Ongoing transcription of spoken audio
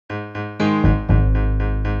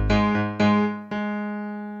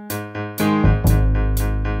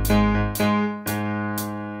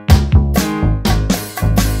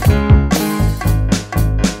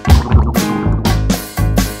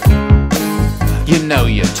You know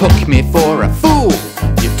you took me for a fool.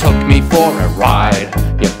 You took me for a ride.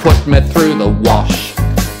 You put me through the wash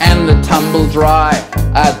and the tumble dry.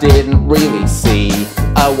 I didn't really see,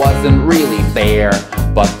 I wasn't really there.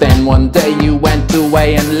 But then one day you went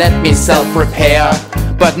away and let me self-repair.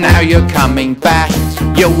 But now you're coming back,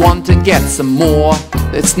 you want to get some more.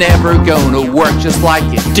 It's never gonna work just like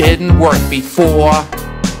it didn't work before.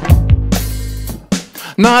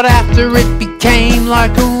 Not after it became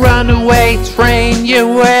like a runaway train. You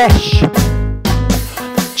wish.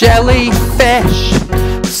 Jellyfish,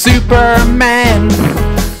 Superman,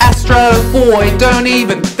 Astro Boy, don't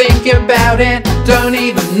even think about it. Don't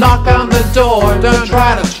even knock on the door. Don't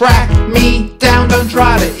try to track me down. Don't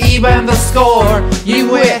try to even the score.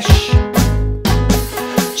 You wish.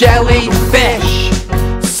 Jellyfish,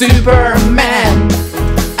 Superman,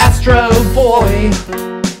 Astro Boy.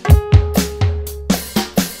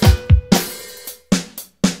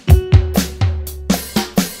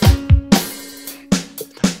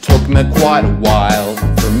 Took me quite a while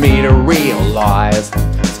for me to realize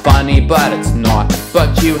it's funny but it's not.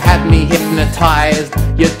 But you had me hypnotized.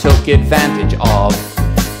 You took advantage of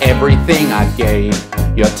everything I gave.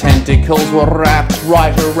 Your tentacles were wrapped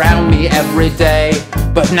right around me every day.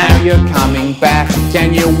 But now you're coming back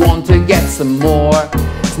and you want to get some more.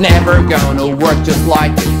 It's never gonna work just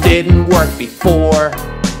like it didn't work before.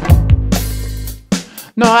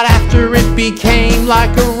 Not after it became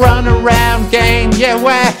like a runaround game. You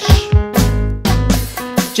wish.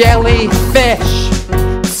 Jellyfish,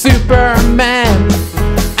 Superman,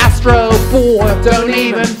 Astro Boy, don't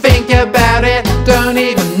even think about it. Don't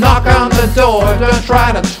even knock on the door. Don't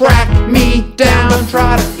try to track me down. Don't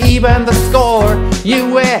try to even the score. You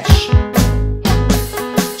wish.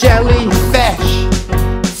 Jellyfish,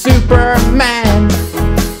 Superman,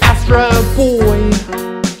 Astro Boy.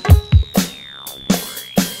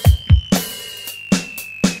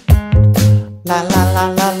 La la la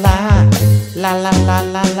la la, la la la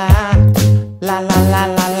la la, la la la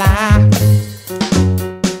la la.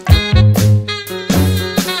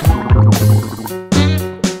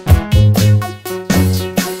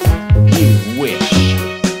 You wish.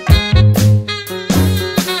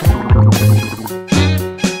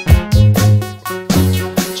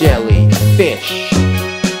 Jellyfish.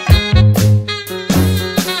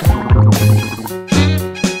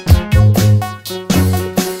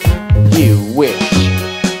 You wish.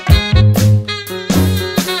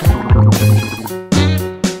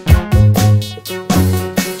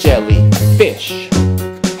 Jellyfish.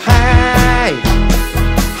 Hi,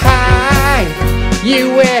 hi,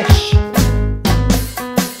 you wish.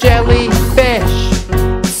 Jellyfish,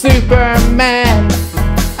 Superman,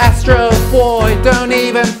 Astro Boy, don't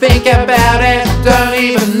even think about it. Don't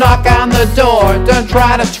even knock on the door. Don't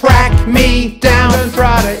try to track me down. Don't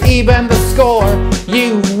try to even the score.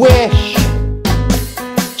 You wish.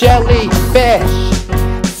 Jellyfish,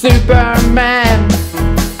 Superman,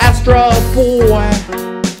 Astro Boy.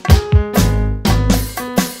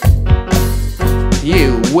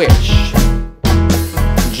 You wish.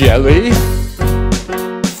 Jellyfish,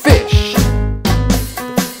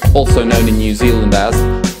 also known in New Zealand as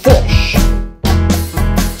fish.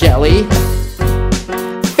 Jellyfish.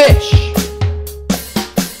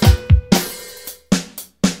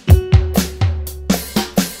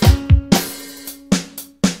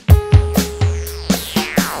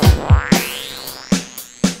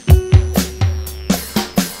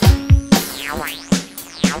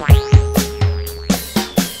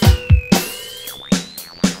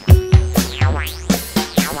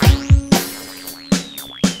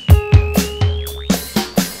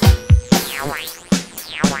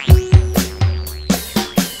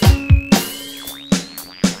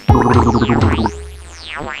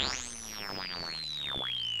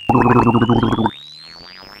 Wow.